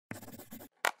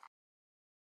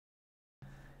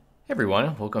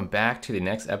Everyone, welcome back to the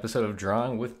next episode of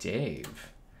Drawing with Dave.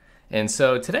 And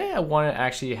so today I want to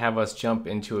actually have us jump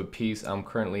into a piece I'm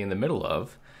currently in the middle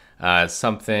of.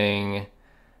 Something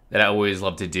that I always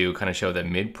love to do, kind of show the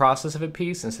mid-process of a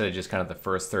piece instead of just kind of the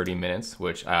first 30 minutes,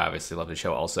 which I obviously love to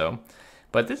show also.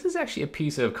 But this is actually a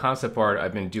piece of concept art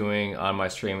I've been doing on my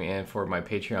stream and for my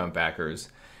Patreon backers,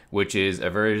 which is a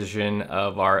version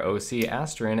of our OC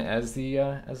Asterin as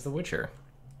the Witcher,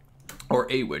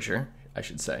 or a Witcher, I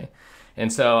should say.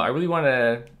 And so I really want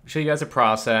to show you guys a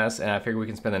process, and I figure we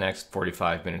can spend the next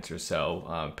 45 minutes or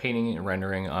so painting and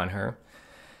rendering on her.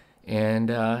 And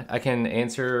I can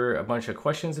answer a bunch of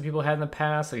questions that people had in the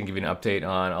past. I can give you an update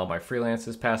on all my freelance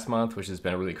this past month, which has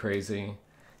been really crazy.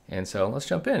 And so let's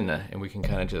jump in, and we can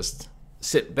kind of just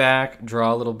sit back,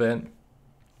 draw a little bit,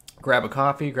 grab a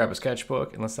coffee, grab a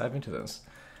sketchbook, and let's dive into this.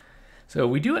 So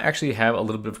we do actually have a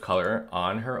little bit of color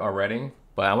on her already,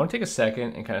 but I want to take a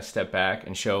second and kind of step back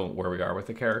and show where we are with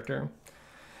the character.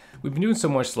 We've been doing so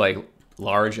much like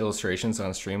large illustrations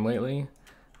on stream lately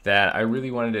that I really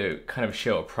wanted to kind of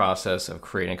show a process of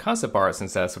creating concept art,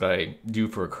 since that's what I do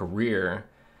for a career.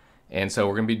 And so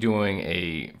we're going to be doing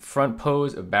a front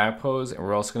pose, a back pose, and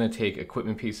we're also going to take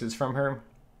equipment pieces from her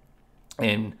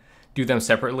and do them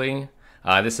separately.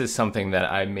 This is something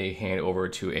that I may hand over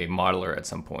to a modeler at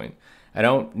some point. I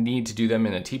don't need to do them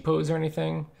in a T-pose or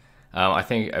anything. I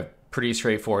think a pretty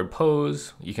straightforward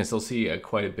pose. You can still see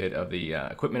quite a bit of the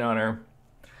equipment on her.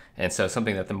 And so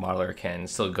something that the modeler can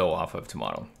still go off of to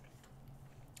model.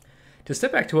 To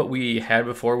step back to what we had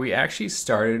before, we actually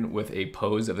started with a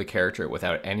pose of the character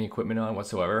without any equipment on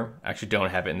whatsoever. I actually don't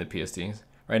have it in the PSDs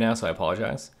right now, so I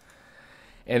apologize.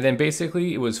 And then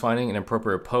basically it was finding an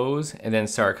appropriate pose and then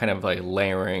start kind of like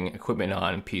layering equipment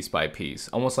on piece by piece,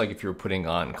 almost like if you were putting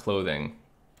on clothing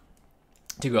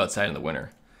to go outside in the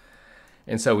winter.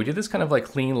 And so we did this kind of like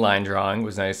clean line drawing. It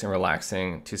was nice and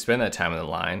relaxing to spend that time in the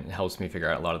line. It helps me figure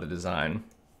out a lot of the design.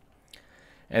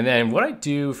 And then what I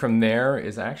do from there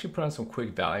is I actually put on some quick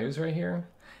values right here,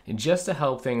 and just to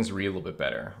help things read a little bit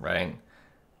better, right?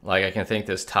 Like I can think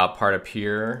this top part up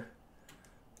here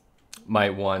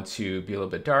might want to be a little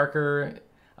bit darker.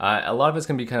 A lot of it's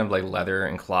going to be kind of like leather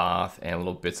and cloth and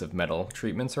little bits of metal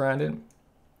treatments around it.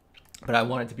 But I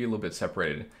want it to be a little bit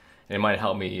separated, and it might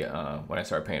help me when I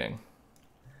start painting.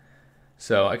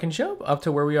 So I can jump up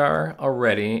to where we are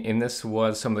already, and this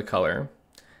was some of the color.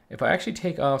 If I actually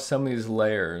take off some of these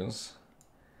layers,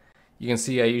 you can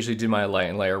see I usually do my light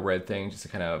and layer red thing just to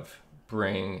kind of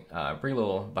bring a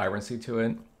little vibrancy to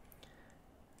it.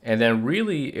 And then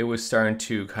really it was starting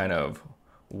to kind of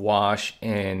wash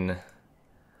in a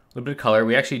little bit of color.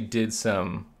 We actually did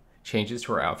some changes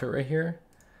to our outfit right here.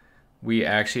 We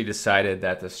actually decided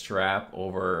that the strap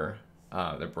over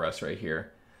the breast right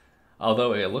here,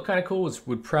 although it looked kind of cool,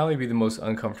 would probably be the most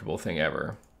uncomfortable thing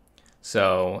ever.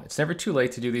 So it's never too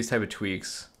late to do these type of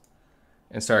tweaks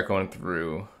and start going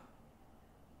through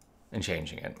and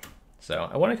changing it. So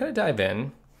I want to kind of dive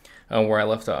in on where I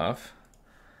left off.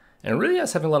 And really I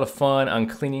was having a lot of fun on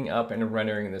cleaning up and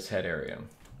rendering this head area.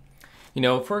 You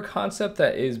know, for a concept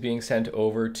that is being sent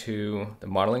over to the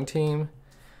modeling team,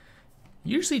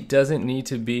 usually doesn't need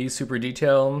to be super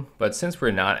detailed, but since we're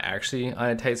not actually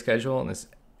on a tight schedule and this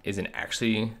isn't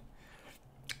actually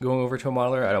going over to a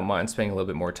modeler, I don't mind spending a little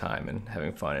bit more time and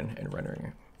having fun and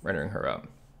rendering her up.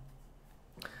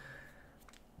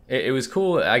 It was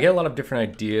cool. I get a lot of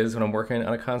different ideas when I'm working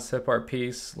on a concept art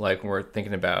piece, like when we're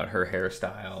thinking about her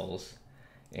hairstyles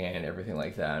and everything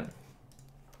like that.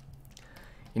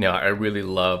 You know, I really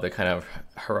love the kind of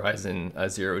Horizon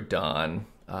Zero Dawn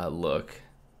look,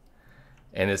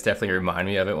 and this definitely reminded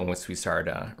me of it once we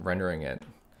started rendering it.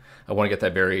 I want to get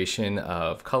that variation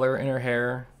of color in her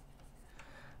hair,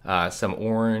 some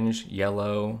orange,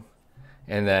 yellow,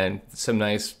 and then some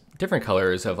nice different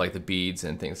colors of like the beads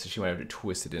and things, so she might have to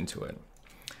twist it into it.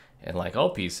 And like all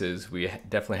pieces, we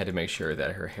definitely had to make sure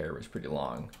that her hair was pretty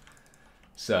long.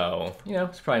 So, you know,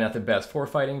 it's probably not the best for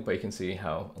fighting, but you can see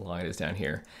how long it is down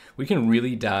here. We can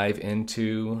really dive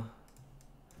into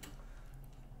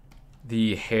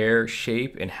the hair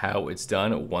shape and how it's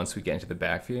done once we get into the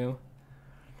back view.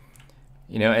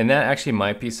 You know, and that actually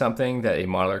might be something that a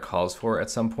modeler calls for at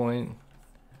some point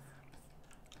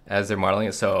as they're modeling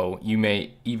it. So you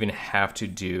may even have to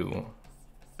do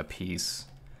a piece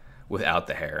without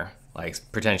the hair, like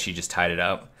pretend she just tied it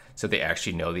up so they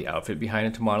actually know the outfit behind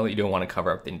it to model it. You don't want to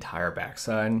cover up the entire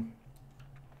backside,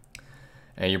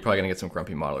 and you're probably gonna get some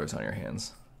grumpy modelers on your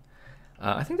hands.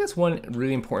 I think that's one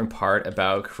really important part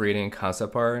about creating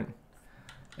concept art,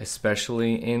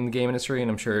 especially in the game industry, and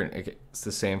I'm sure it's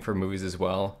the same for movies as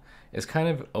well, is kind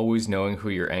of always knowing who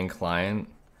your end client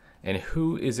and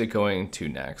who is it going to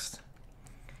next.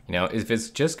 You know, if it's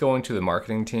just going to the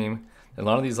marketing team, then a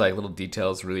lot of these like little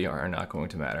details really are not going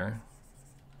to matter.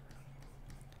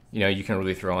 You know, you can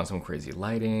really throw on some crazy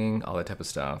lighting, all that type of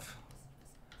stuff.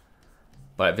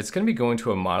 But if it's going to be going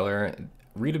to a modeler,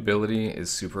 readability is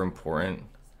super important.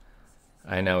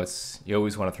 I know you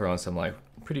always want to throw on some like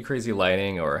pretty crazy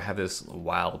lighting or have this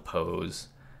wild pose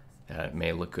that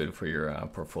may look good for your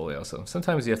portfolio. So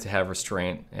sometimes you have to have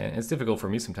restraint, and it's difficult for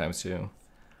me sometimes too.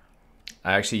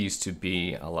 I actually used to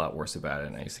be a lot worse about it,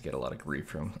 and I used to get a lot of grief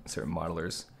from certain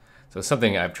modelers. So it's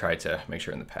something I've tried to make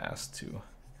sure in the past to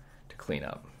clean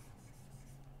up.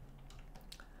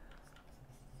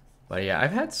 But yeah,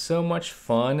 I've had so much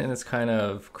fun in this kind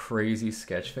of crazy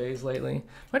sketch phase lately. I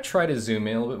might try to zoom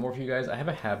in a little bit more for you guys. I have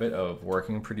a habit of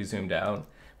working pretty zoomed out,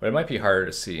 but it might be harder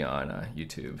to see on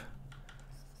YouTube.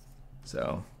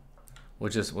 So we'll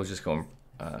just go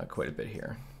quite a bit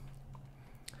here.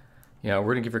 Yeah,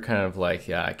 we're gonna give her kind of like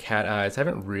cat eyes. I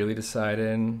haven't really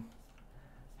decided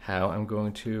how I'm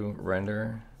going to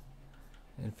render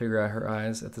and figure out her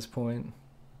eyes at this point.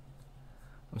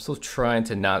 I'm still trying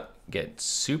to not get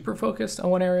super focused on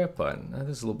one area, but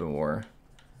there's a little bit more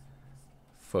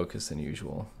focus than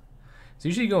usual. It's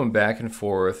usually going back and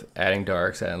forth, adding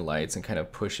darks, adding lights, and kind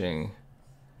of pushing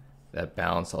that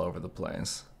balance all over the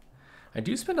place. I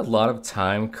do spend a lot of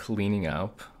time cleaning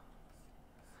up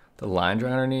the line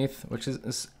drawing underneath, which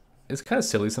is kind of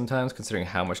silly sometimes considering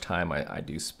how much time I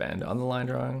do spend on the line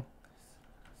drawing.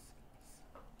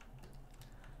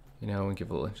 You know, we give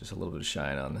just a little bit of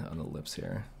shine on the lips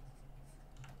here.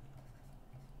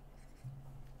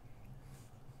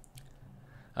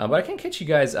 But I can catch you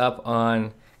guys up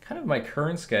on kind of my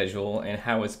current schedule and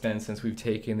how it's been since we've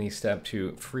taken the step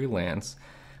to freelance.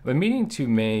 I've been meaning to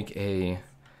make a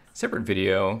separate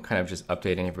video, kind of just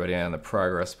updating everybody on the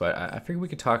progress, but I figured we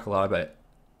could talk a lot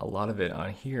of it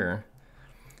on here,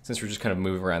 since we're just kind of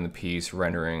moving around the piece,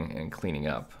 rendering and cleaning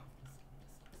up.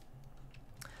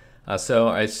 So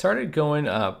I started going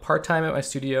part-time at my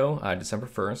studio December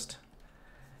 1st,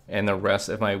 and the rest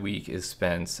of my week is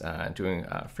spent doing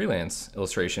freelance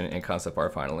illustration and concept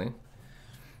art finally.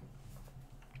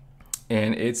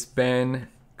 And it's been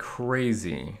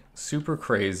crazy, super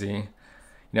crazy.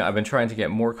 You know, I've been trying to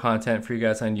get more content for you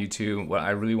guys on YouTube. What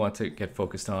I really want to get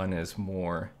focused on is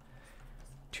more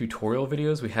tutorial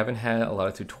videos. We haven't had a lot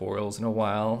of tutorials in a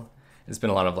while. It's been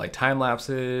a lot of like time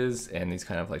lapses and these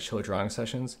kind of like chill drawing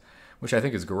sessions, which I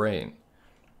think is great.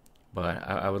 But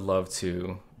I would love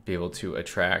to be able to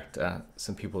attract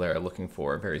some people that are looking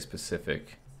for very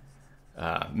specific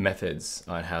methods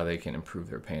on how they can improve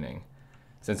their painting.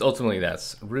 Since ultimately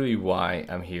that's really why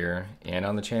I'm here and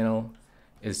on the channel,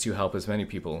 is to help as many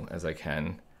people as I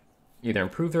can either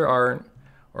improve their art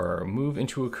or move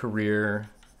into a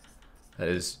career that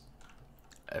is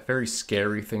a very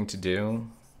scary thing to do.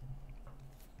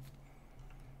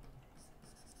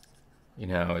 You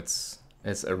know, it's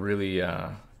a really,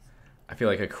 I feel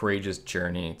like a courageous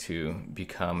journey to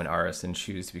become an artist and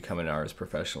choose to become an artist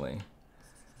professionally.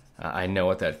 I know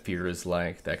what that fear is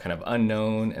like, that kind of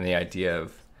unknown, and the idea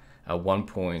of at one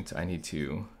point I need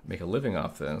to make a living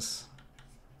off this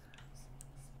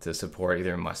to support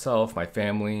either myself, my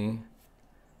family.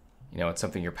 You know, it's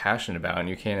something you're passionate about and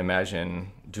you can't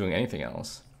imagine doing anything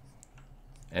else.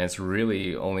 And it's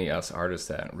really only us artists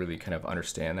that really kind of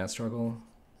understand that struggle.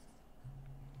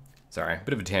 Sorry, a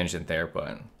bit of a tangent there,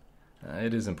 but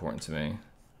it is important to me.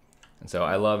 And so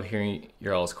I love hearing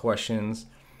your all's questions,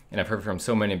 and I've heard from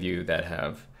so many of you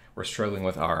that were struggling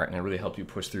with art, and it really helped you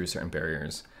push through certain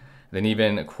barriers. Then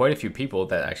even quite a few people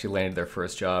that actually landed their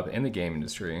first job in the game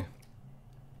industry.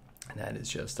 And that is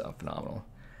just phenomenal.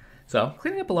 So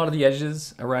cleaning up a lot of the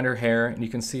edges around her hair, and you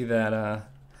can see that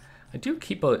I do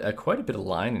keep quite a bit of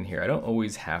line in here. I don't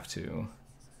always have to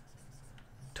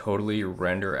totally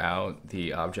render out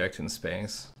the object in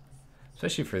space,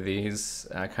 especially for these.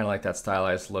 I kind of like that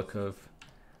stylized look of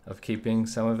keeping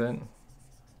some of it.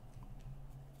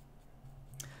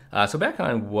 So back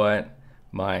on what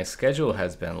my schedule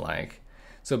has been like.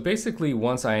 So basically,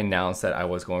 once I announced that I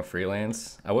was going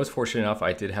freelance, I was fortunate enough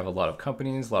I did have a lot of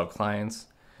companies, a lot of clients,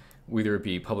 whether it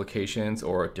be publications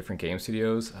or different game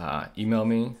studios, email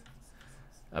me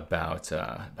about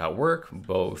work,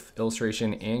 both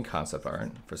illustration and concept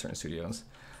art for certain studios.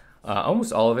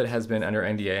 Almost all of it has been under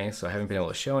NDA, so I haven't been able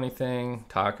to show anything,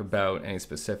 talk about any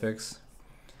specifics,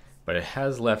 but it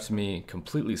has left me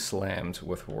completely slammed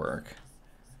with work,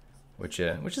 which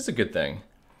is a good thing.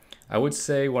 I would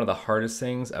say one of the hardest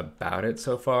things about it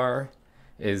so far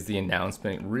is the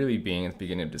announcement really being at the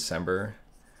beginning of December,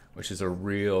 which is a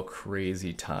real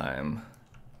crazy time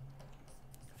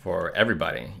for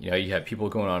everybody. You know, you have people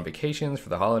going on vacations for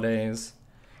the holidays.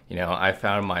 You know, I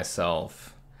found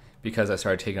myself, because I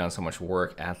started taking on so much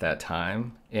work at that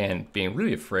time and being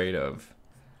really afraid of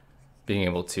being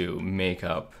able to make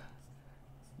up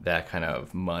that kind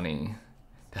of money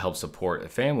to help support a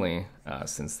family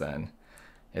since then,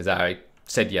 is I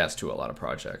said yes to a lot of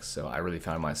projects. So I really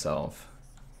found myself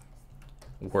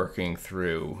working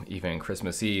through, even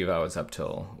Christmas Eve, I was up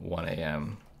till 1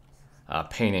 a.m.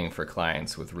 Painting for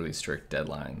clients with really strict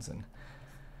deadlines. And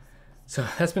so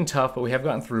that's been tough, but we have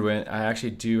gotten through it. I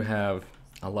actually do have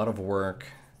a lot of work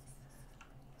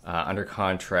under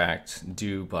contract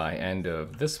due by end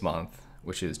of this month,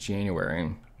 which is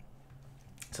January.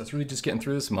 So it's really just getting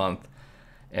through this month.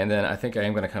 And then I think I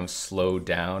am going to kind of slow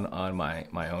down on my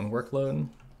own workload.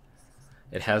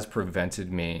 It has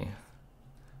prevented me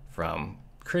from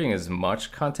creating as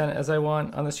much content as I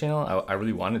want on this channel. I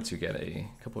really wanted to get a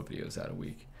couple of videos out a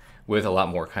week with a lot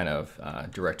more kind of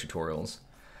direct tutorials.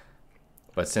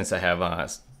 But since I have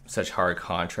such hard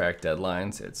contract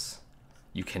deadlines,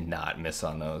 you cannot miss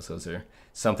on those. Those are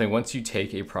something, once you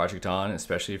take a project on,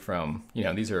 especially from, you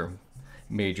know, these are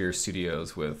major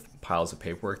studios with piles of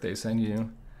paperwork they send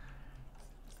you.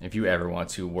 If you ever want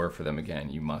to work for them again,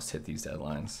 you must hit these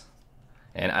deadlines.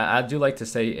 And I do like to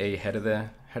stay ahead of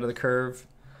the curve.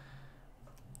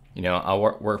 You know, I'll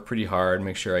work pretty hard,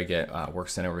 make sure I get work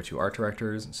sent over to art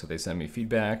directors so they send me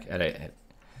feedback.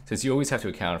 Since you always have to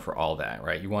account for all that,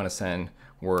 right? You want to send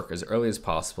work as early as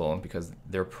possible because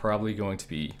they're probably going to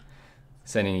be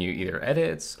sending you either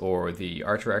edits, or the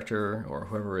art director or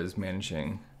whoever is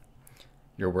managing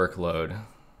your workload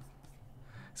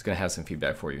is going to have some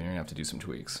feedback for you, and you're going to have to do some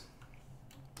tweaks.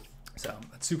 So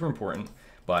that's super important,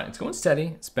 but it's going steady.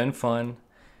 It's been fun.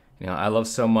 You know, I love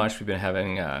so much. We've been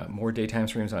having more daytime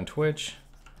streams on Twitch,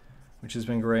 which has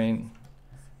been great.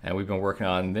 And we've been working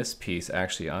on this piece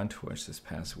actually on Twitch this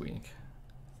past week.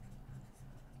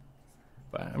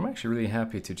 But I'm actually really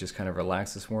happy to just kind of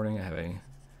relax this morning. I have a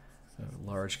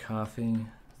large coffee.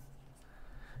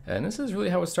 And this is really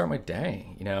how I start my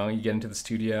day. You know, you get into the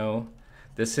studio.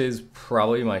 This is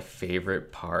probably my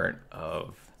favorite part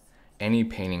of any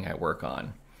painting I work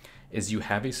on, is you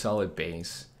have a solid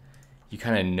base. You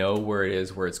kind of know where it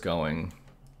is, where it's going,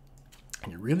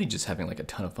 and you're really just having like a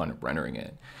ton of fun rendering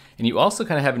it. And you also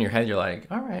kind of have in your head, you're like,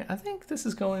 all right, I think this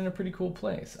is going in a pretty cool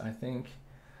place. I think,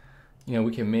 you know,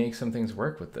 we can make some things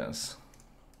work with this.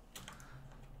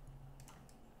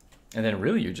 And then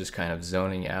really you're just kind of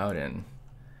zoning out and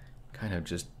kind of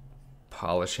just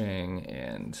polishing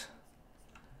and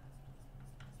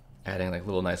adding like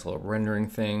nice little rendering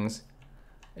things.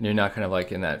 And you're not kind of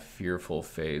like in that fearful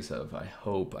phase of, I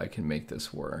hope I can make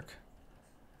this work,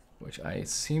 which I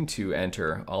seem to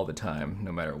enter all the time,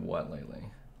 no matter what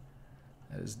lately.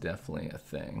 That is definitely a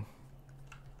thing.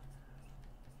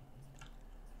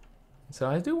 So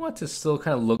I do want to still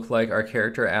kind of look like our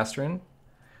character Asterin,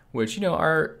 which, you know,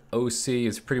 our OC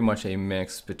is pretty much a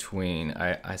mix between,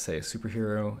 I say, a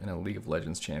superhero and a League of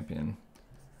Legends champion.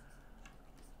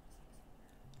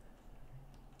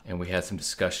 And we had some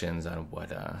discussions on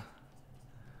what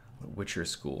Witcher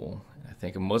school. I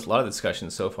think a lot of the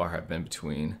discussions so far have been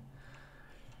between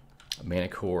a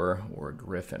Manicore or a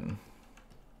Griffin.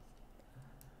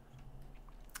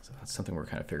 So that's something we're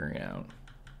kind of figuring out.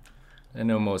 I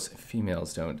know most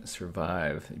females don't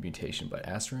survive the mutation, but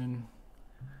Asterin,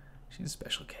 she's a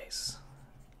special case.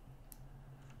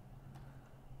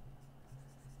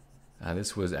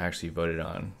 This was actually voted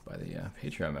on by the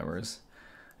Patreon members.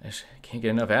 I can't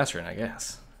get enough Asterin, I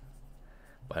guess.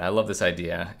 But I love this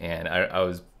idea, and I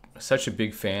was such a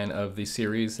big fan of the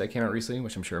series that came out recently,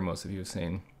 which I'm sure most of you have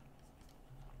seen.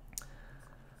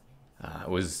 It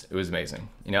was amazing.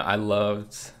 You know, I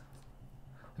loved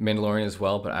The Mandalorian as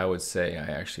well, but I would say I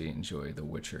actually enjoy The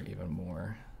Witcher even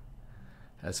more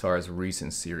as far as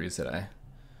recent series that I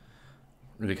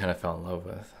really kind of fell in love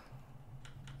with.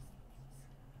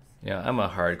 Yeah, I'm a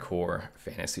hardcore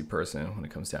fantasy person when it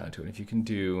comes down to it. If you can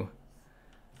do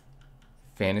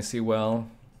fantasy well,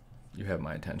 you have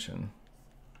my attention.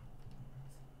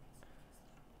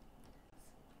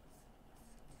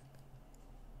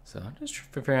 So I'm just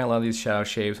figuring out a lot of these shadow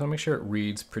shapes. I want to make sure it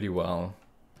reads pretty well.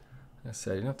 Like I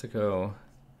said, you don't have to go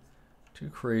too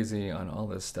crazy on all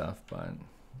this stuff, but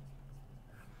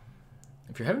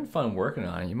if you're having fun working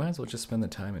on it, you might as well just spend the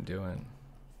time and do it.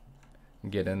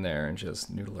 And get in there and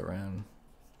just noodle around.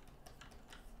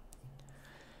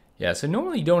 Yeah, so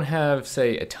normally you don't have,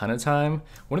 say, a ton of time.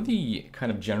 One of the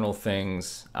kind of general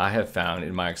things I have found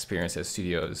in my experience at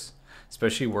studios,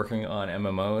 especially working on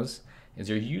MMOs, is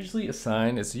you're usually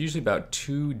assigned, it's usually about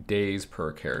 2 days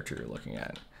per character you're looking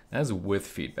at. That is with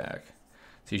feedback.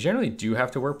 So you generally do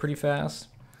have to work pretty fast.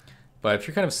 But if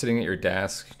you're kind of sitting at your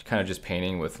desk, kind of just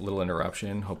painting with little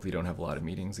interruption, hopefully you don't have a lot of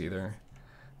meetings either,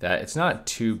 that it's not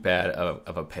too bad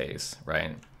of a pace,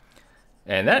 right?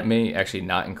 And that may actually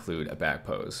not include a back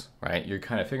pose, right? You're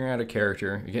kind of figuring out a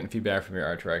character, you're getting feedback from your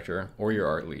art director or your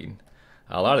art lead.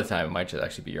 A lot of the time, it might just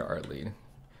actually be your art lead,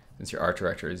 since your art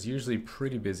director is usually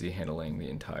pretty busy handling the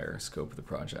entire scope of the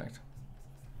project.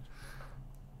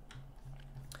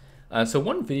 So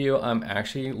one video I'm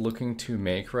actually looking to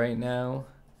make right now,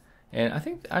 and I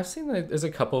think I've seen that there's a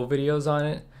couple of videos on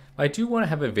it, but I do want to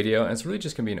have a video, and it's really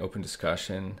just going to be an open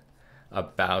discussion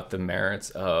about the merits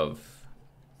of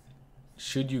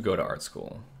should you go to art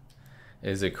school. It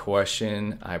is a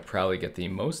question I probably get the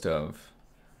most of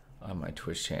on my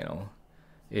Twitch channel.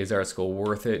 Is art school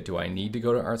worth it? Do I need to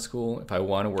go to art school? If I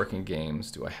want to work in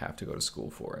games, do I have to go to school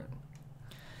for it?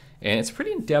 And it's a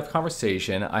pretty in-depth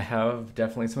conversation. I have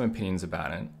definitely some opinions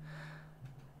about it.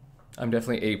 I'm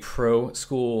definitely a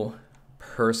pro-school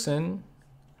person,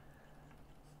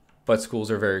 but schools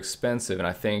are very expensive, and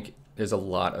I think there's a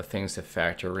lot of things to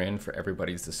factor in for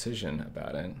everybody's decision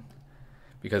about it.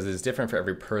 Because it's different for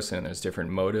every person, there's different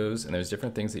motives, and there's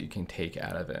different things that you can take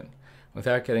out of it.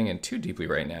 Without getting in too deeply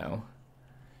right now,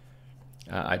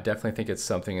 I definitely think it's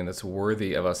something that's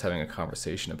worthy of us having a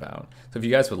conversation about. So if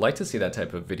you guys would like to see that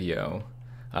type of video,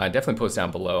 definitely post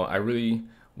down below. I really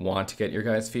want to get your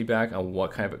guys' feedback on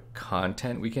what kind of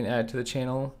content we can add to the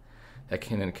channel that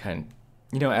can add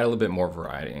a little bit more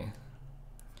variety.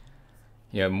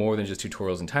 More than just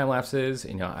tutorials and time lapses.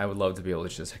 I would love to be able to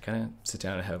just kind of sit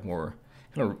down and have more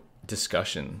kind of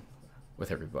discussion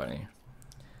with everybody.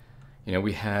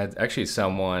 We had actually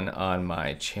someone on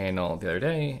my channel the other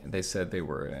day. They said they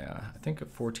were, I think, a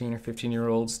 14 or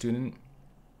 15-year-old student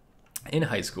in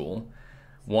high school,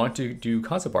 want to do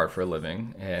concept art for a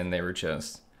living, and they were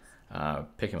just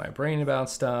picking my brain about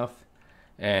stuff.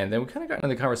 And then we kind of got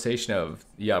into the conversation of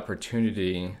the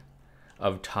opportunity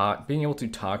of being able to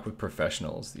talk with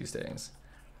professionals these days.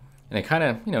 And it kind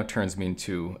of, turns me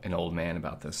into an old man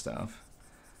about this stuff.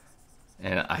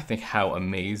 And I think how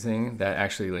amazing that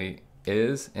actually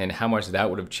is, and how much that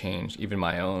would have changed even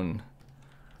my own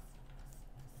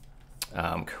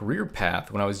career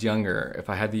path when I was younger, if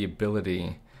I had the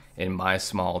ability in my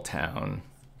small town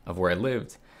of where I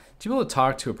lived to be able to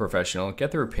talk to a professional, get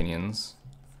their opinions,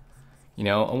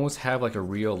 almost have like a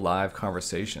real live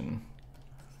conversation.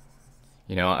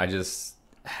 I just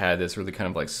had this really kind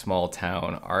of like small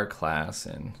town art class,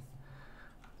 and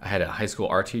I had a high school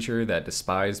art teacher that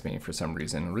despised me for some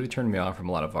reason, really turned me off from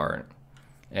a lot of art.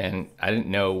 And I didn't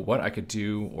know what I could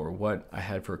do or what I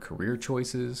had for career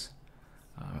choices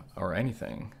or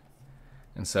anything.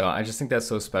 And so I just think that's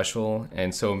so special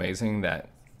and so amazing that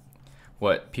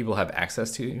what people have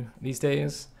access to these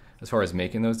days as far as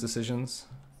making those decisions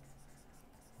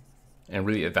and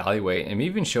really evaluate and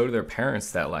even show to their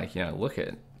parents that look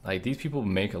at these people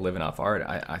make a living off art.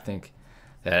 I think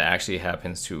that actually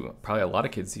happens to probably a lot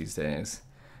of kids these days.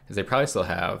 Is they probably still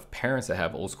have parents that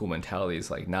have old school mentalities,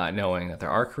 like not knowing that there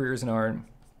are careers in art,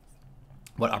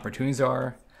 what opportunities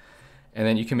are, and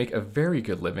then you can make a very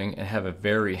good living and have a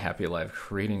very happy life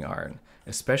creating art,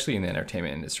 especially in the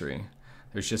entertainment industry.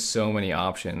 There's just so many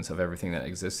options of everything that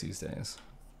exists these days.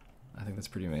 I think that's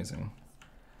pretty amazing.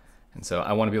 And so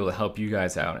I want to be able to help you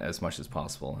guys out as much as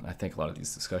possible. And I think a lot of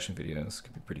these discussion videos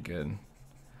could be pretty good when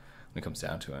it comes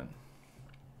down to it.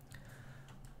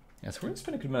 Yeah, so we're going to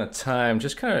spend a good amount of time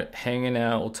just kind of hanging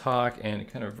out. We'll talk and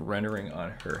kind of rendering on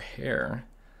her hair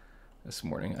this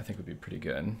morning. I think would be pretty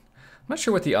good. I'm not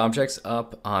sure what the objects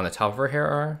up on the top of her hair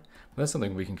are, but that's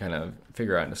something we can kind of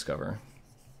figure out and discover.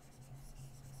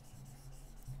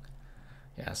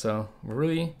 Yeah, so we're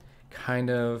really kind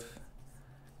of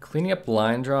cleaning up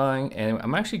line drawing, and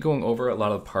I'm actually going over a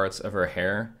lot of the parts of her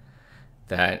hair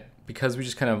that, because we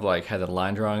just kind of had the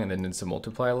line drawing and then did some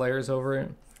multiply layers over it,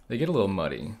 they get a little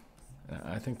muddy.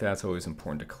 I think that's always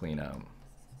important to clean up.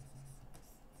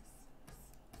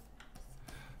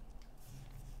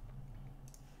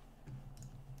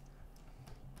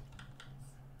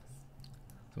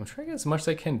 So I'm trying to get as much as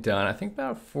I can done. I think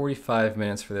about 45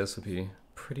 minutes for this would be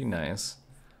pretty nice.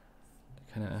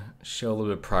 To kind of show a little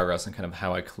bit of progress on kind of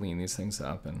how I clean these things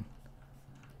up. And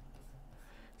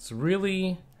it's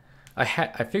really, I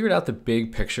figured out the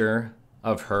big picture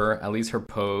of her, at least her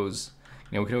pose.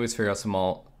 We can always figure out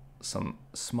some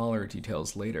smaller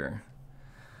details later.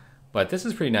 But this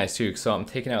is pretty nice too, so I'm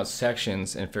taking out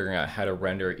sections and figuring out how to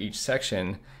render each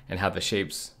section and how the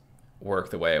shapes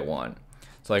work the way I want.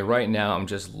 So right now I'm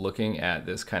just looking at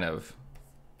this kind of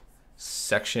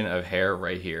section of hair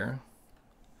right here,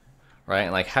 right?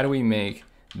 And how do we make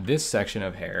this section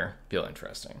of hair feel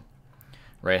interesting,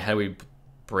 right? How do we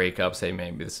break up, say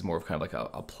maybe this is more of kind of like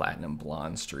a platinum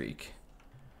blonde streak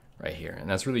right here. And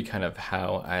that's really kind of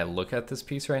how I look at this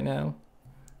piece right now.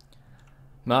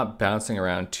 Not bouncing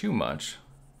around too much,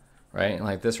 right? And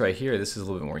like this right here, this is a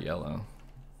little bit more yellow.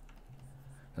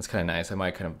 That's kind of nice. I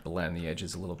might kind of blend the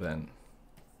edges a little bit.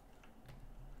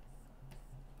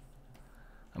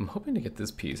 I'm hoping to get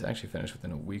this piece actually finished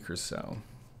within a week or so.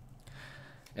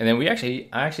 And then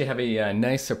I actually have a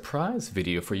nice surprise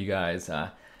video for you guys.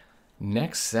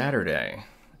 Next Saturday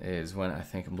is when I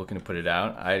think I'm looking to put it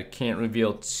out. I can't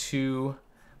reveal too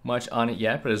much on it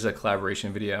yet, but it's a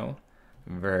collaboration video.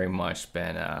 Very much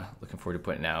been looking forward to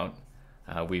putting it out.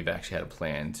 We've actually had it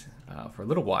planned for a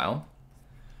little while.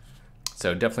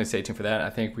 So definitely stay tuned for that.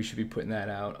 I think we should be putting that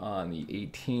out on the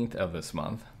 18th of this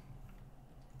month,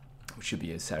 which should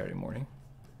be a Saturday morning.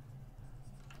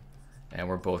 And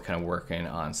we're both kind of working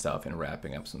on stuff and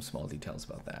wrapping up some small details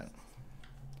about that.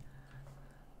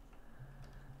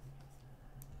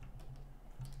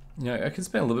 You know, I could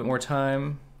spend a little bit more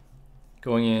time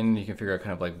going in. You can figure out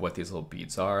kind of like what these little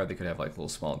beads are. They could have like little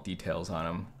small details on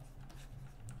them.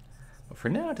 But for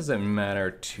now, it doesn't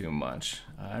matter too much.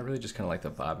 I really just kind of like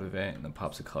the vibe of it and the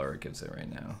pops of color it gives it right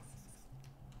now.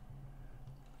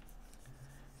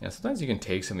 Yeah, sometimes you can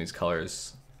take some of these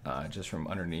colors just from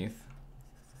underneath.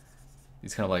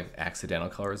 These kind of like accidental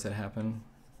colors that happen.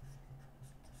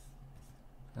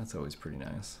 That's always pretty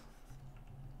nice.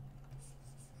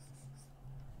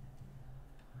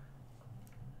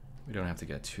 We don't have to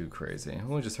get too crazy.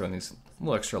 We'll just throw in these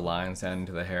little extra lines down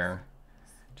into the hair,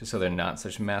 just so they're not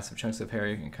such massive chunks of hair.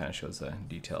 It kind of shows the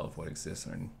detail of what exists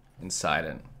inside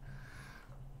it.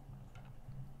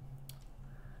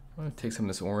 I'm going to take some of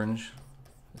this orange,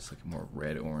 just like a more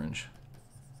red orange,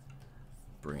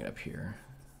 bring it up here,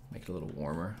 make it a little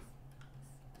warmer.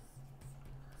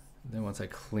 And then once I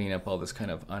clean up all this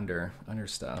kind of under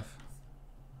stuff,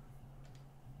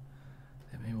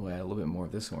 then maybe we'll add a little bit more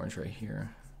of this orange right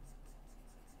here.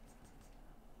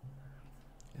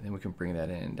 And then we can bring that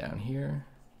in down here.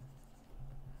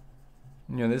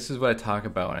 You know, this is what I talk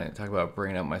about when I talk about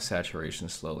bringing up my saturation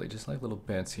slowly, just like little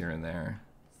bits here and there.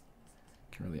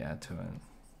 Can really add to it.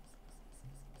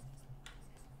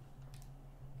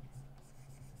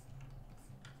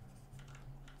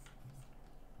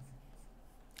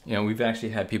 You know, we've actually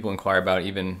had people inquire about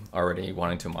even already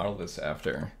wanting to model this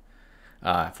after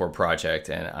for a project,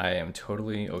 and I am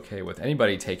totally okay with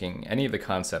anybody taking any of the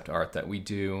concept art that we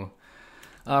do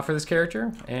for this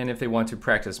character, and if they want to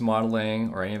practice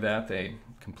modeling or any of that, they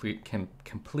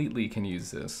completely can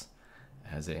use this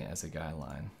as a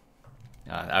guideline.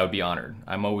 I would be honored.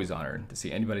 I'm always honored to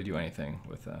see anybody do anything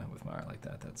with my art like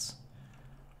that. That's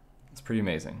pretty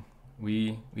amazing.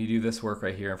 We do this work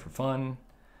right here for fun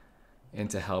and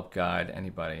to help guide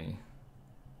anybody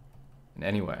in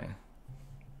any way.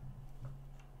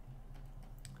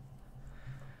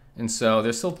 And so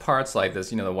there's still parts like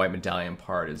this, you know, the white medallion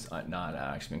part is not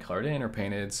actually been colored in or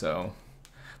painted, so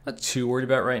not too worried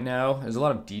about right now. There's a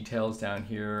lot of details down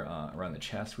here around the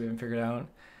chest we haven't figured out.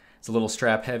 It's a little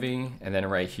strap heavy, and then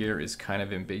right here is kind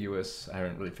of ambiguous. I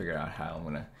haven't really figured out how I'm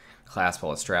gonna clasp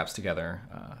all the straps together,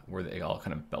 where they all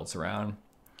kind of belts around.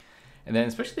 And then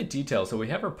especially the details. So we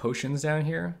have our potions down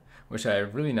here, which I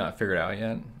have really not figured out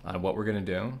yet on what we're gonna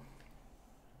do.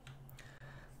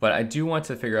 But I do want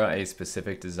to figure out a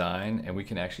specific design, and we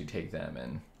can actually take them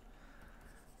and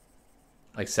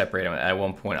like separate them. At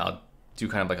one point, I'll do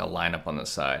kind of like a lineup on the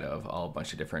side of all a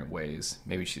bunch of different ways.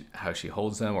 Maybe how she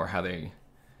holds them, or how they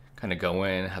kind of go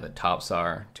in, how the tops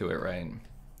are to it, right?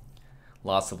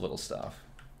 Lots of little stuff.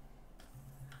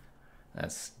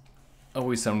 That's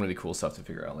always some really cool stuff to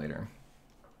figure out later.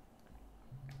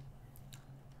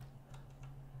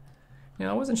 You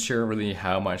know, I wasn't sure really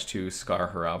how much to scar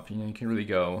her up. You know, you can really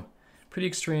go pretty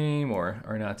extreme or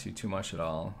not too much at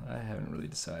all. I haven't really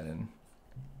decided.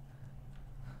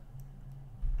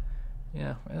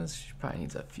 Yeah, well, she probably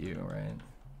needs a few, right?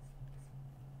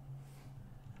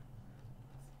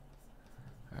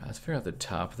 All right, let's figure out the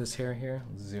top of this hair here.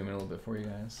 Let's zoom in a little bit for you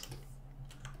guys.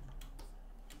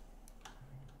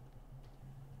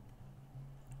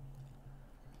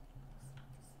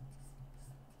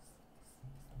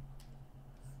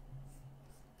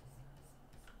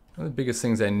 One of the biggest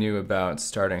things I knew about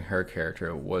starting her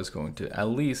character was going to at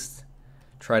least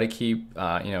try to keep,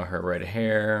 you know, her red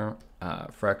hair,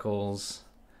 freckles.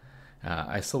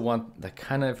 I still want that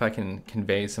kind of, if I can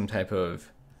convey some type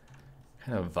of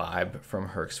kind of vibe from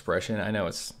her expression. I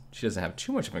know she doesn't have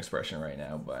too much of an expression right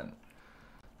now, but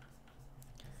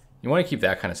you want to keep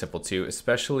that kind of simple too,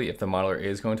 especially if the modeler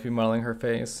is going to be modeling her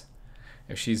face.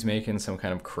 If she's making some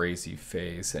kind of crazy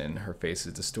face and her face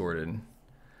is distorted,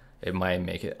 it might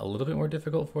make it a little bit more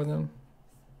difficult for them.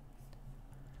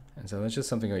 And so that's just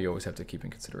something that you always have to keep in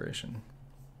consideration.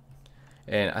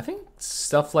 And I think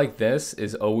stuff like this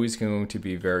is always going to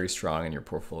be very strong in your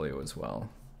portfolio as well.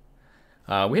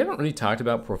 We haven't really talked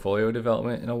about portfolio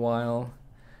development in a while,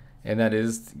 and that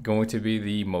is going to be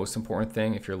the most important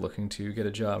thing if you're looking to get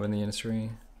a job in the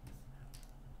industry.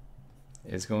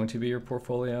 Is going to be your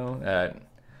portfolio.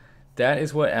 That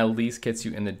is what at least gets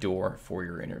you in the door for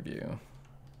your interview.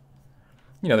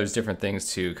 You know, there's different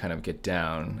things to kind of get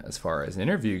down as far as an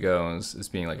interview goes, as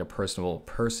being like a personable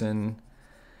person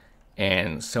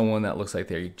and someone that looks like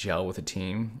they gel with a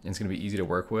team and it's going to be easy to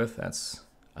work with. That's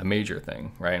a major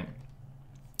thing, right?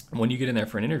 When you get in there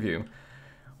for an interview,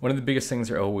 one of the biggest things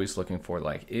they're always looking for,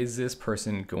 like, is this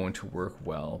person going to work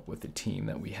well with the team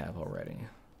that we have already?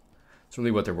 It's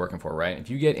really what they're working for, right? If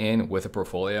you get in with a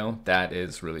portfolio, that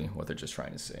is really what they're just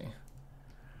trying to see.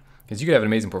 Because you could have an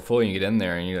amazing portfolio and you get in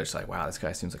there and you're just like, wow, this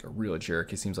guy seems like a real jerk.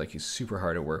 He seems like he's super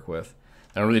hard to work with.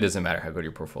 And it really doesn't matter how good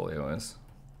your portfolio is.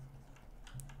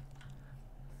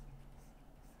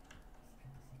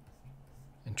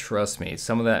 And trust me,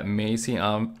 some of that may seem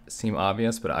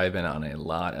obvious, but I've been on a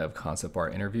lot of concept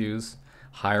art interviews,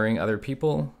 hiring other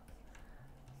people.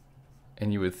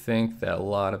 And you would think that a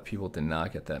lot of people did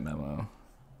not get that memo.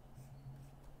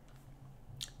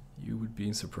 You would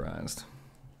be surprised.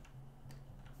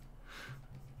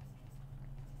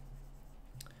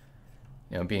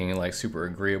 You know, being like super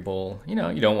agreeable, you know,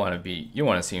 you don't want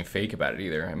to seem fake about it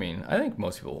either. I mean, I think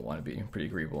most people want to be pretty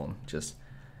agreeable and just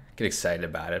get excited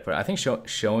about it. But I think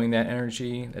showing that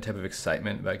energy, that type of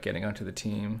excitement about getting onto the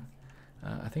team,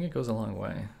 I think it goes a long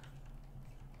way.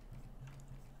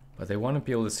 But they want to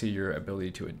be able to see your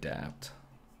ability to adapt.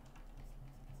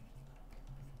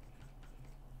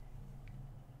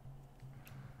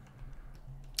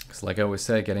 So like I always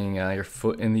say, getting your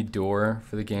foot in the door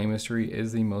for the game industry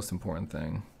is the most important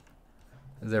thing.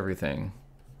 It's everything.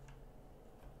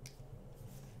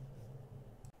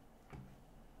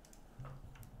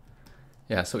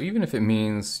 Yeah, so even if it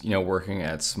means, you know, working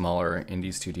at smaller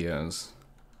indie studios,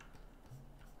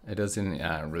 it doesn't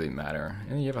really matter.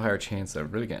 And you have a higher chance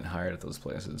of really getting hired at those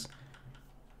places.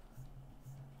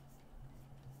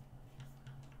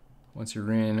 Once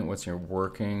you're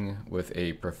working with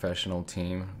a professional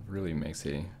team, really makes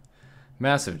a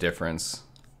massive difference.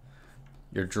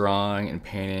 You're drawing and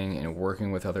painting and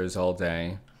working with others all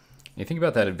day. You think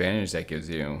about that advantage that gives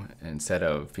you instead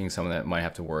of being someone that might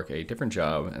have to work a different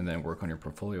job and then work on your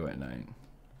portfolio at night.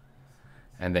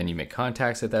 And then you make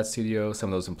contacts at that studio. Some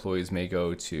of those employees may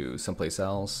go to someplace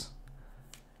else.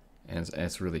 And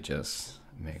it's really just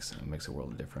makes a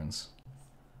world of difference.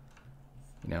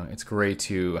 You know, it's great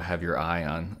to have your eye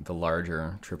on the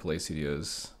larger AAA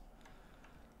studios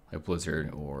like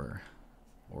Blizzard or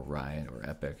Riot or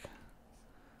Epic.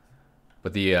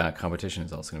 But the competition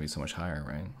is also going to be so much higher,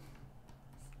 right?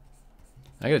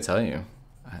 I gotta tell you,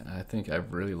 I think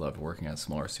I've really loved working at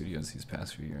smaller studios these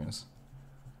past few years.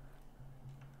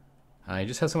 You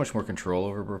just have so much more control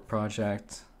over a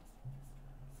project.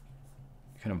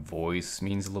 Kind of voice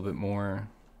means a little bit more.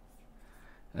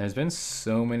 And there's been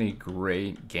so many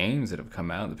great games that have come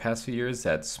out in the past few years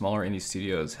that smaller indie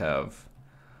studios have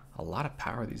a lot of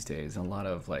power these days, and a lot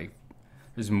of like,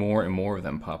 there's more and more of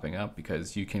them popping up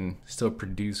because you can still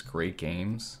produce great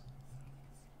games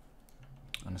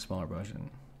on a smaller budget.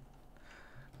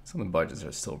 Some of the budgets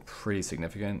are still pretty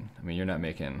significant. I mean, you're not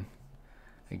making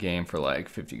a game for like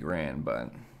 50 grand, but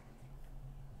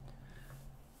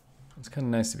it's kind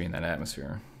of nice to be in that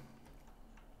atmosphere.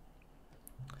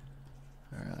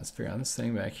 All right, let's figure out this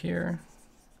thing back here.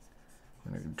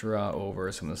 I'm gonna draw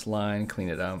over some of this line, clean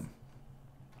it up.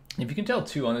 If you can tell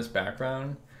too on this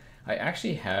background, I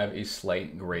actually have a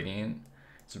slight gradient.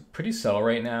 It's pretty subtle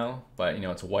right now, but you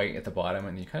know, it's white at the bottom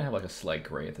and you kind of have like a slight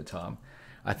gray at the top.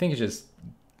 I think it just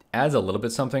adds a little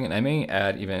bit something, and I may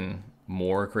add even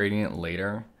more gradient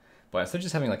later, but instead of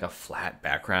just having like a flat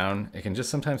background, it can just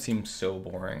sometimes seem so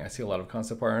boring. I see a lot of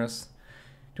concept artists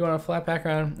doing a flat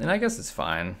background, and I guess it's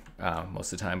fine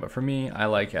most of the time, but for me, I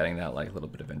like adding that like little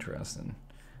bit of interest, and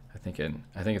I think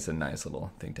it's a nice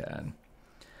little thing to add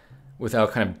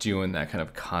without kind of doing that kind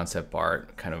of concept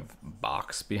art kind of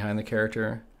box behind the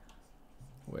character,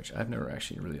 which I've never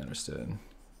actually really understood.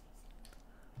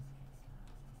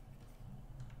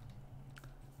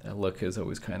 That look has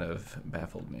always kind of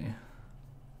baffled me.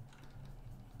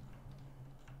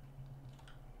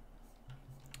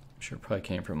 I'm sure it probably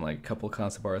came from like a couple of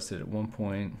concept artists did at one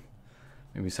point.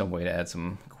 Maybe some way to add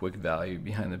some quick value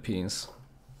behind the piece.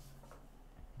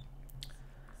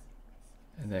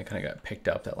 And then it kind of got picked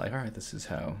up that like, all right, this is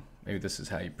how, maybe this is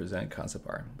how you present concept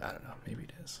art. I don't know, maybe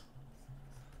it is.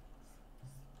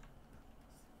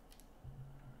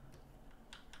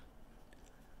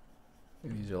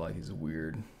 Maybe these are like these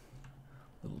weird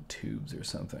little tubes or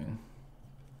something.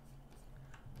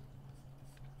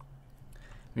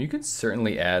 I mean, you could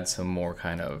certainly add some more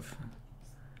kind of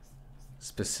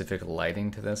specific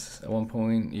lighting to this at one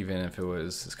point, even if it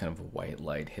was this kind of white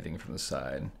light hitting from the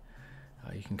side.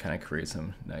 You can kind of create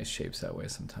some nice shapes that way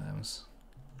sometimes.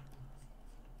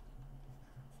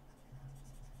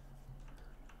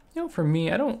 You know, for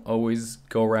me, I don't always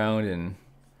go around and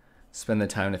spend the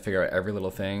time to figure out every little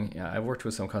thing. Yeah, I've worked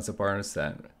with some concept artists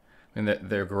that, I mean,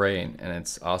 they're great and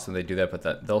it's awesome they do that, but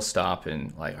that they'll stop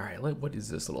and like, all right, what is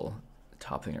this little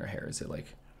top thing in her hair? Is it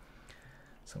like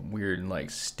some weird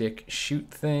like stick shoot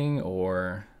thing,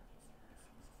 or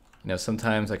you know,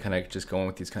 sometimes I kind of just go in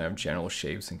with these kind of general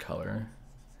shapes and color,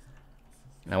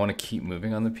 and I want to keep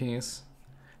moving on the piece.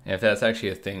 And if that's actually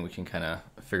a thing, we can kind of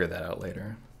figure that out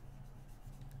later.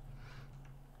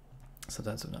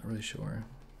 Sometimes I'm not really sure.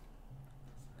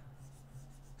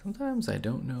 Sometimes I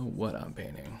don't know what I'm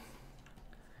painting.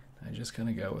 I just kind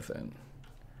of go with it.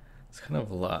 It's kind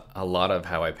of a lot of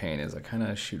how I paint is I kind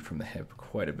of shoot from the hip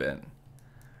quite a bit,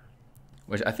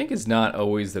 which I think is not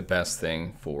always the best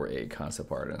thing for a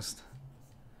concept artist.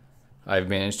 I've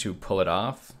managed to pull it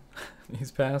off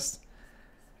these past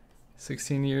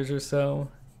 16 years or so,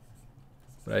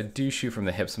 but I do shoot from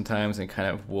the hip sometimes and kind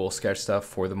of will sketch stuff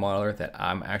for the modeler that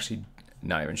I'm actually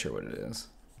not even sure what it is.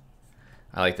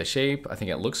 I like the shape, I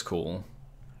think it looks cool,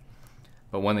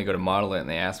 but when they go to model it and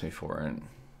they ask me for it,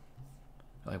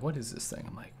 they're like, what is this thing?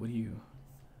 I'm like, what do you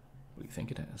think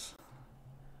it is?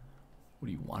 What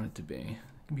do you want it to be?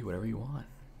 It can be whatever you want.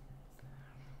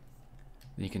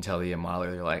 Then you can tell the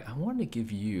modeler, they're like, I wanted to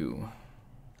give you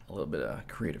a little bit of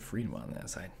creative freedom on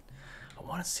this. I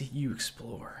want to see you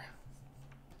explore.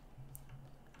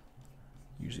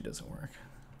 Usually doesn't work,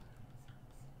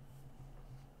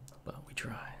 but we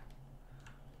try.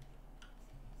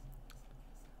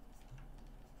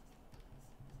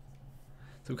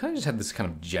 So we kind of just had this kind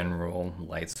of general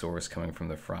light source coming from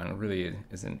the front. It really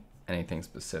isn't anything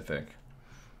specific.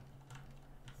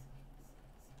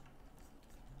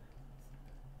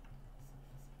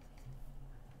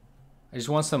 I just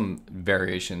want some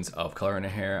variations of color in the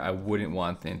hair. I wouldn't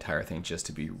want the entire thing just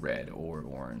to be red or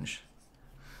orange.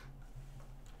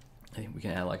 I think we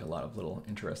can add like a lot of little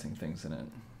interesting things in it.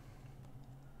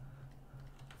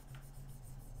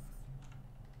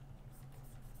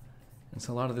 And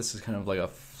so a lot of this is kind of like a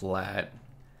flat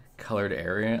colored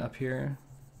area up here.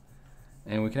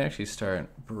 And we can actually start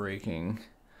breaking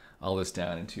all this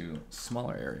down into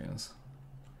smaller areas.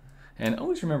 And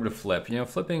always remember to flip. You know,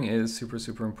 flipping is super,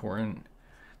 super important.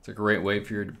 It's a great way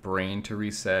for your brain to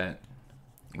reset,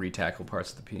 re-tackle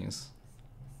parts of the piece,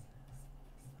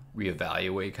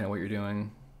 reevaluate kind of what you're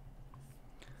doing.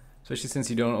 Especially since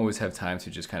you don't always have time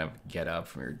to just kind of get up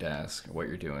from your desk or what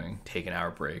you're doing, take an hour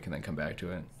break, and then come back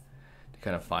to it to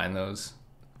kind of find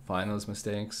those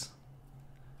mistakes.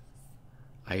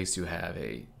 I used to have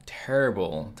a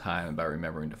terrible time about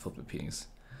remembering to flip a piece.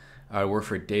 I would work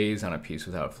for days on a piece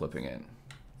without flipping it.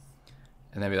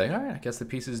 And then be like, all right, I guess the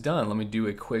piece is done. Let me do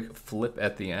a quick flip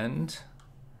at the end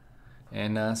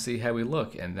and see how we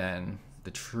look. And then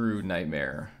the true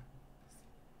nightmare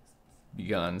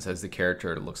begins as the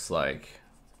character looks like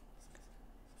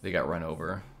they got run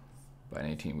over by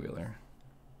an 18-wheeler.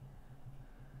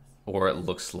 Or it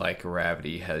looks like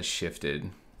gravity has shifted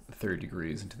 30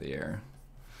 degrees into the air.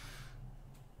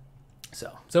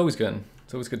 So it's always good.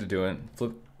 It's always good to do it.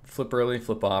 Flip early,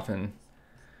 flip often.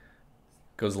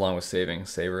 Goes along with saving.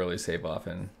 Save early, save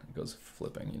often. It goes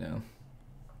flipping, you know.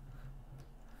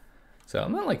 So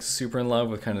I'm not like super in love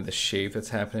with kind of the shape that's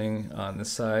happening on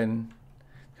this side. Kind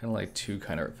of like two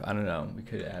kind of, I don't know, we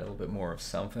could add a little bit more of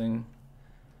something.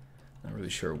 Not really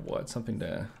sure what. Something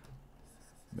to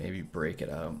maybe break it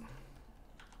up.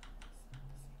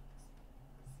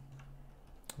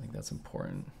 I think that's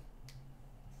important.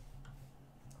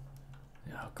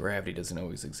 You know, gravity doesn't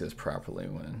always exist properly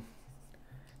when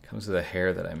it comes to the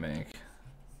hair that I make.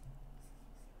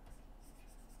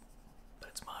 But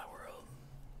it's my world.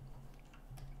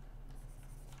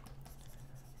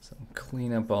 So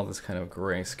clean up all this kind of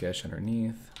gray sketch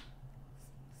underneath.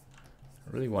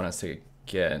 I really want us to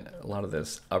get a lot of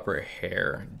this upper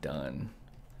hair done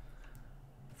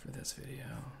for this video.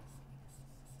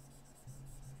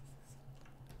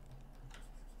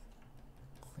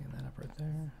 Clean that up right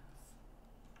there.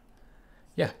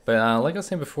 Yeah, but like I was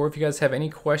saying before, if you guys have any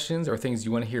questions or things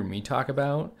you want to hear me talk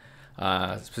about,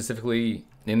 specifically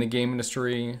in the game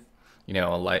industry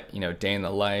day in the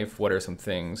life. What are some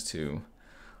things to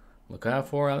look out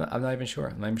for? I'm not even sure.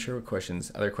 I'm not even sure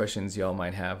what other questions y'all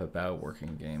might have about working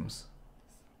in games.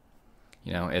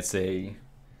 It's a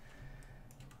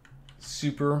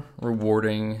super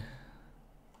rewarding,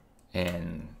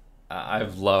 and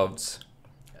I've loved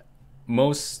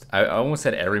I almost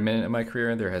said every minute of my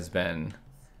career. There has been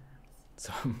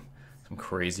some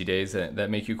crazy days that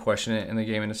make you question it in the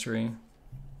game industry.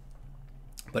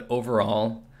 But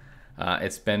overall,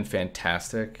 it's been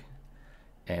fantastic.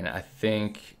 And I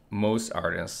think most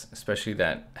artists, especially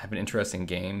that have an interest in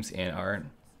games and art,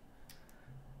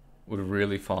 would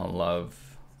really fall in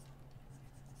love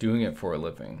doing it for a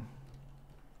living.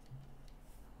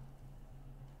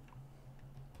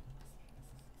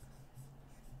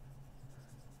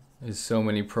 There's so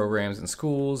many programs in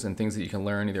schools and things that you can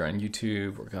learn either on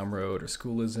YouTube or Gumroad or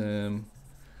Schoolism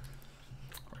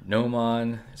or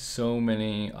Nomon. So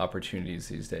many opportunities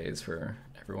these days for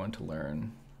everyone to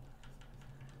learn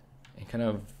and kind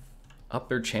of up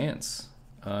their chance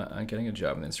on getting a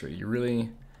job in the industry.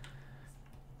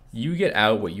 You get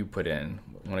out what you put in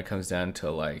when it comes down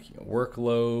to like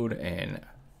workload and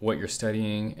what you're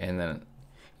studying, and then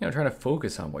trying to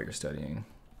focus on what you're studying.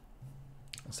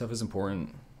 That stuff is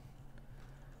important.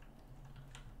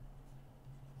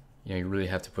 You really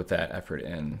have to put that effort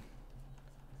in.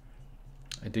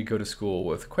 I did go to school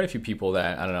with quite a few people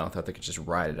that, I don't know, thought they could just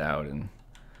ride it out and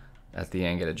at the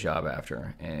end get a job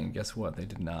after. And guess what? They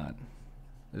did not.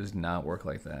 It does not work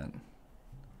like that.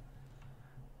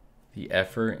 The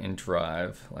effort and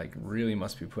drive, really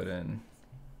must be put in.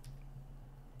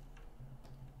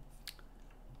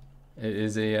 It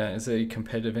is a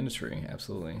competitive industry,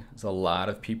 absolutely. There's a lot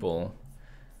of people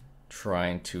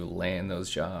trying to land those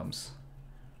jobs.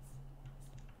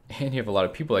 And you have a lot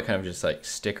of people that kind of just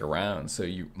stick around. So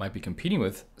you might be competing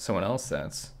with someone else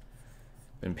that's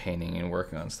been painting and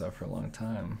working on stuff for a long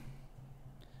time.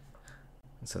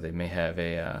 And so they may have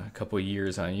a couple of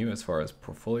years on you as far as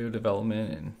portfolio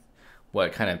development and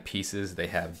what kind of pieces they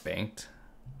have banked.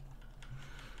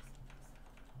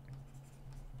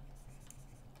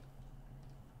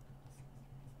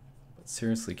 But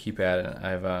seriously, keep at it.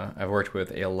 I've worked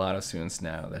with a lot of students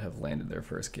now that have landed their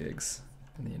first gigs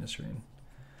in the industry.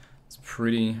 It's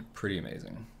pretty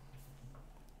amazing.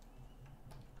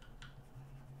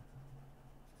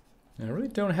 And I really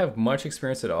don't have much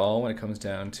experience at all when it comes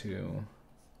down to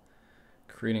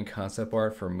creating concept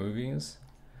art for movies.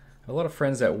 I have a lot of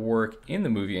friends that work in the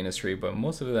movie industry, but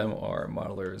most of them are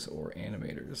modelers or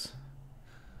animators.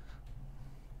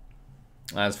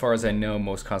 As far as I know,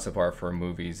 most concept art for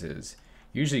movies is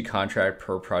usually contract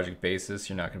per project basis.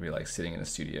 You're not going to be sitting in a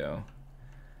studio.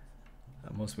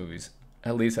 Most movies,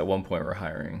 at least at one point, we're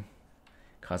hiring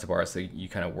concept artists. So you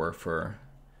kind of work for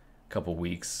a couple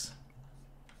weeks,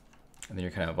 and then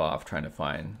you're kind of off trying to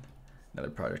find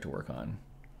another project to work on.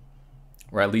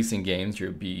 Or at least in games,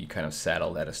 you'll be kind of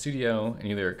saddled at a studio and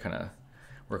either kind of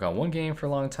work on one game for a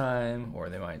long time, or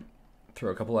they might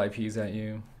throw a couple IPs at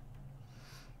you,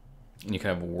 and you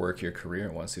kind of work your career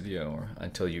in one studio or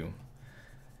until you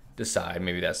decide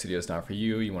maybe that studio is not for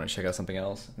you. You want to check out something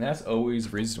else, and that's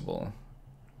always reasonable.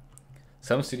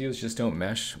 Some studios just don't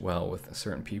mesh well with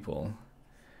certain people,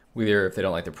 whether if they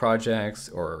don't like the projects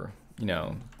or,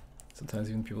 sometimes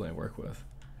even people they work with.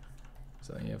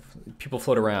 So you have people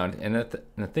float around, and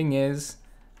the thing is,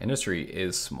 industry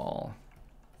is small.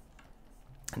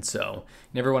 And so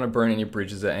you never want to burn any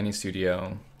bridges at any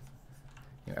studio.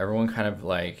 Everyone kind of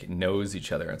knows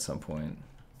each other at some point.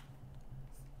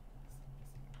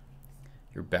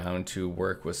 You're bound to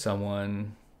work with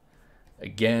someone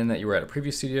again that you were at a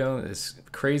previous studio. This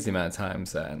crazy amount of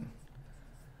times that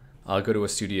I'll go to a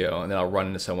studio and then I'll run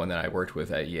into someone that I worked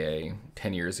with at EA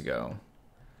 10 years ago.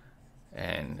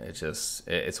 And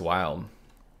it's wild.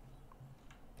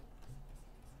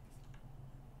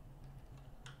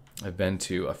 I've been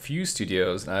to a few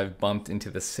studios and I've bumped into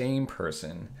the same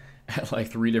person at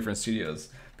 3 different studios.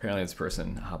 Apparently this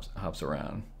person hops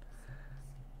around.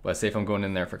 But say if I'm going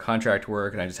in there for contract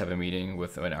work and I just have a meeting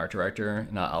with an art director,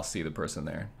 and I'll see the person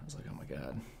there. I was like, oh my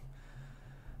God.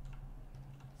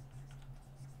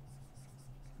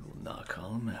 I will not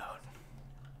call him out.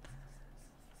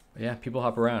 But yeah, people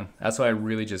hop around. That's why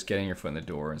really just getting your foot in the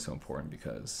door is so important,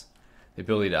 because the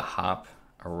ability to hop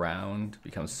around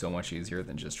becomes so much easier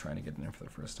than just trying to get in there for the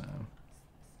first time.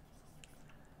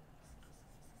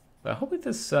 But I hope that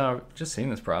this, just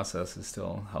seeing this process is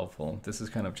still helpful. This is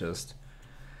kind of just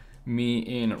me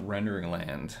in rendering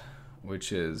land,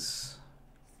 which is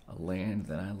a land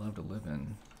that I love to live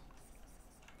in.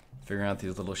 Figuring out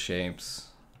these little shapes,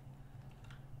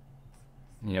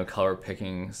 color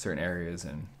picking certain areas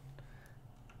and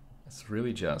It's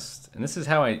really just, and this is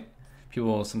how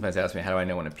people sometimes ask me, how do I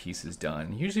know when a piece is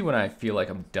done? Usually when I feel like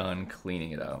I'm done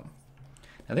cleaning it up.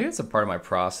 I think that's a part of my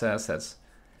process that's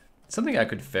something I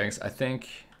could fix. I think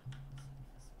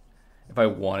if I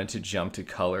wanted to jump to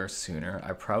color sooner,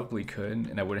 I probably could,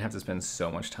 and I wouldn't have to spend so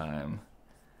much time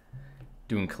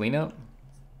doing cleanup.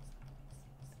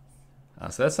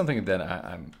 So that's something that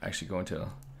I'm actually going to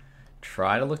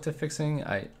try to look to fixing.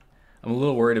 I'm a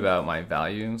little worried about my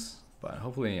values, but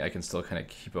hopefully I can still kind of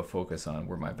keep a focus on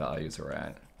where my values are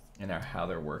at and how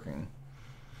they're working.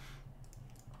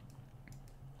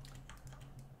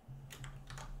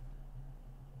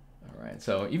 All right,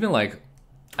 so even like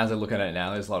as I look at it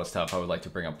now, there's a lot of stuff I would like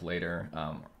to bring up later.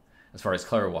 As far as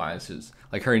color wise, is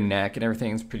like her neck and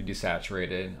everything's pretty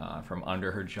desaturated from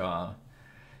under her jaw.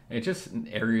 It's just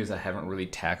areas I haven't really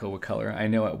tackled with color. I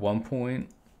know at one point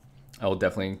I will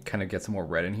definitely kind of get some more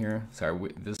red in here.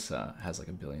 Sorry, this has like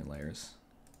a billion layers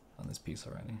on this piece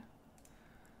already.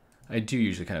 I do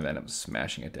usually kind of end up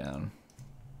smashing it down.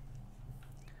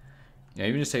 Yeah,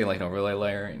 even just taking like an overlay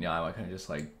layer, and I might kind of just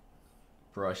like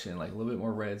brush in like a little bit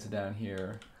more reds down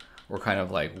here, or kind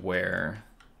of like where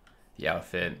the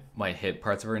outfit might hit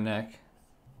parts of her neck.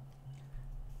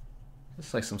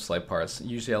 Just like some slight parts.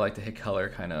 Usually I like to hit color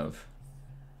kind of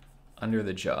under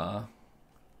the jaw.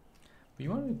 But you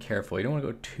want to be careful. You don't want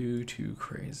to go too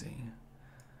crazy.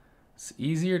 It's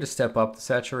easier to step up the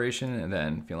saturation and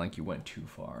then feel like you went too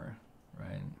far,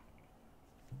 right?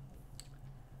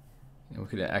 We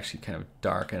could actually kind of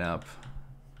darken up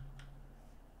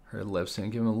her lips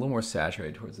and give them a little more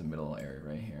saturated towards the middle area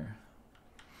right here.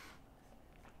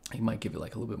 You might give it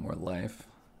like a little bit more life.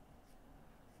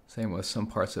 Same with some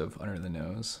parts of under the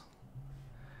nose.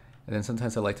 And then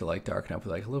sometimes I like to like darken up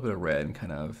with like a little bit of red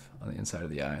kind of on the inside of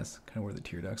the eyes, kind of where the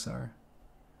tear ducts are.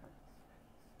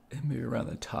 And maybe around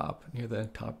the top, near the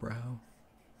top brow.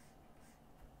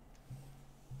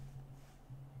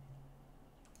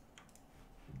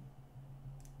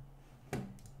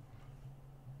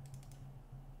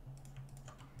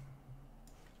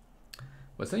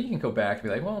 But so you can go back and be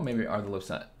like, well, maybe are the lips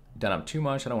not done up too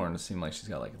much? I don't want her to seem like she's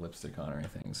got like lipstick on or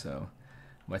anything. So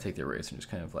I might take the eraser and just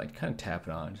kind of tap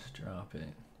it on, just drop it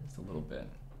just a little bit.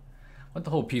 I want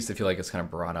the whole piece to feel like it's kind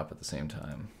of brought up at the same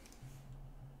time.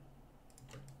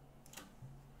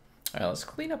 All right, let's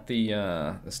clean up the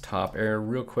this top area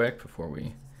real quick before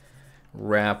we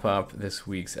wrap up this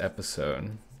week's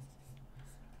episode.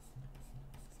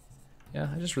 Yeah,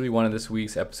 I just really wanted this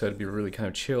week's episode to be really kind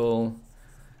of chill,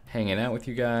 hanging out with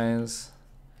you guys.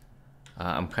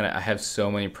 I have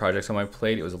so many projects on my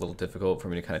plate. It was a little difficult for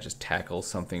me to kind of just tackle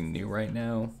something new right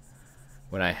now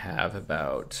when I have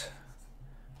about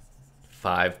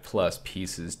 5+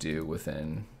 pieces due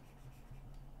within,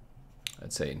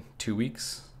 I'd say, 2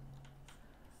 weeks.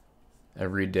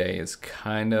 Every day is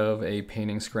kind of a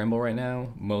painting scramble right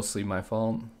now, mostly my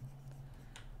fault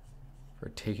for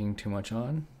taking too much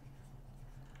on.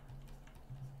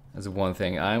 That's one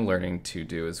thing I'm learning to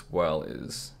do as well,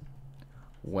 is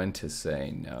when to say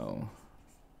no.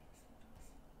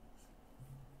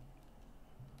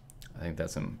 I think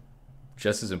that's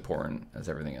just as important as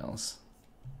everything else.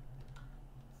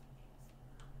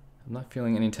 I'm not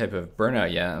feeling any type of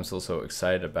burnout yet. I'm still so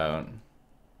excited about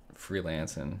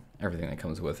freelance and everything that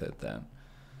comes with it that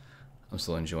I'm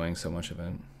still enjoying so much of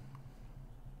it.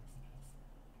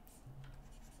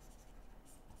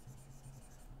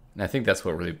 And I think that's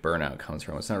what really burnout comes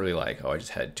from. It's not really like, oh, I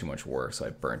just had too much work, so I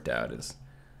burnt out. It's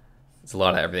a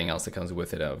lot of everything else that comes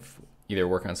with it, of either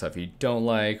working on stuff you don't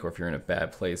like, or if you're in a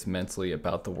bad place mentally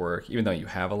about the work, even though you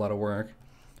have a lot of work,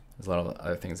 there's a lot of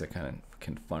other things that kind of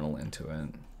can funnel into it.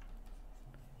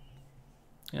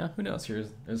 Yeah, who knows?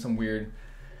 There's some weird,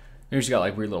 maybe she's got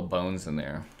like weird little bones in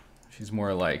there. She's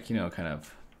more like, kind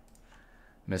of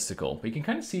mystical. But you can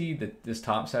kind of see this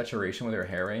top saturation with her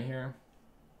hair right here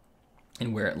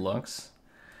and where it looks.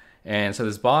 And so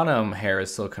this bottom hair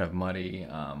is still kind of muddy,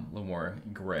 a little more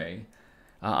gray.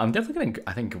 I'm definitely going to,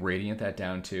 I think, gradient that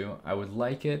down too. I would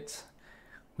like it.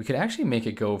 We could actually make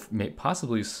it go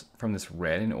possibly from this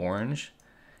red and orange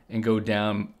and go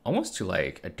down almost to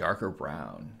like a darker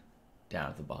brown down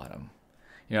at the bottom.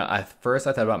 At first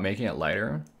I thought about making it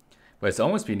lighter, but it's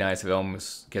almost be nice if it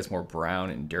almost gets more brown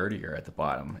and dirtier at the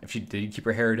bottom. If she did keep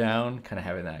her hair down, kind of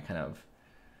having that kind of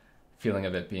feeling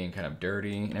of it being kind of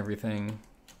dirty and everything.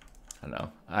 I don't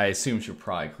know. I assume she'll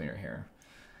probably clean her hair.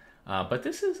 But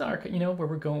this is our, where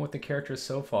we're going with the characters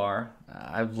so far.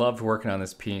 I've loved working on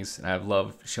this piece, and I've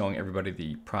loved showing everybody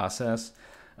the process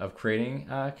of creating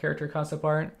character concept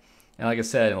art. And like I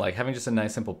said, like having just a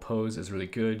nice simple pose is really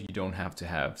good. You don't have to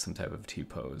have some type of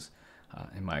T-pose,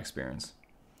 in my experience.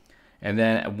 And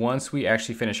then once we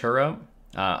actually finish her up,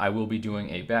 I will be doing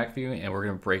a back view, and we're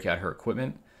going to break out her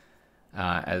equipment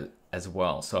as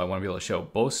well. So I want to be able to show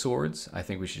both swords. I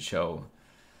think we should show,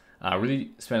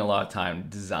 really spend a lot of time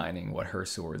designing what her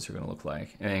swords are going to look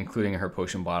like, and including her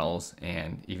potion bottles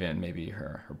and even maybe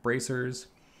her bracers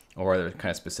or other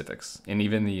kind of specifics, and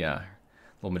even the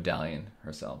little medallion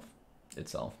itself.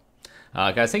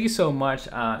 Guys, thank you so much.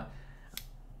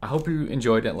 I hope you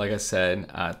enjoyed it. Like I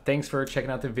said, thanks for checking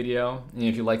out the video. And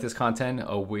if you like this content,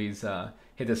 always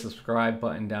hit the subscribe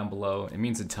button down below. It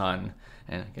means a ton.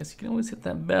 And I guess you can always hit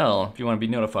that bell if you want to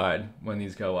be notified when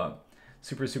these go up.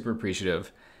 Super, super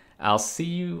appreciative. I'll see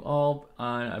you all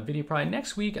on a video probably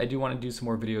next week. I do want to do some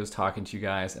more videos talking to you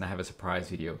guys, and I have a surprise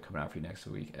video coming out for you next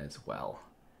week as well.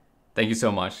 Thank you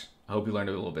so much. I hope you learned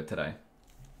a little bit today.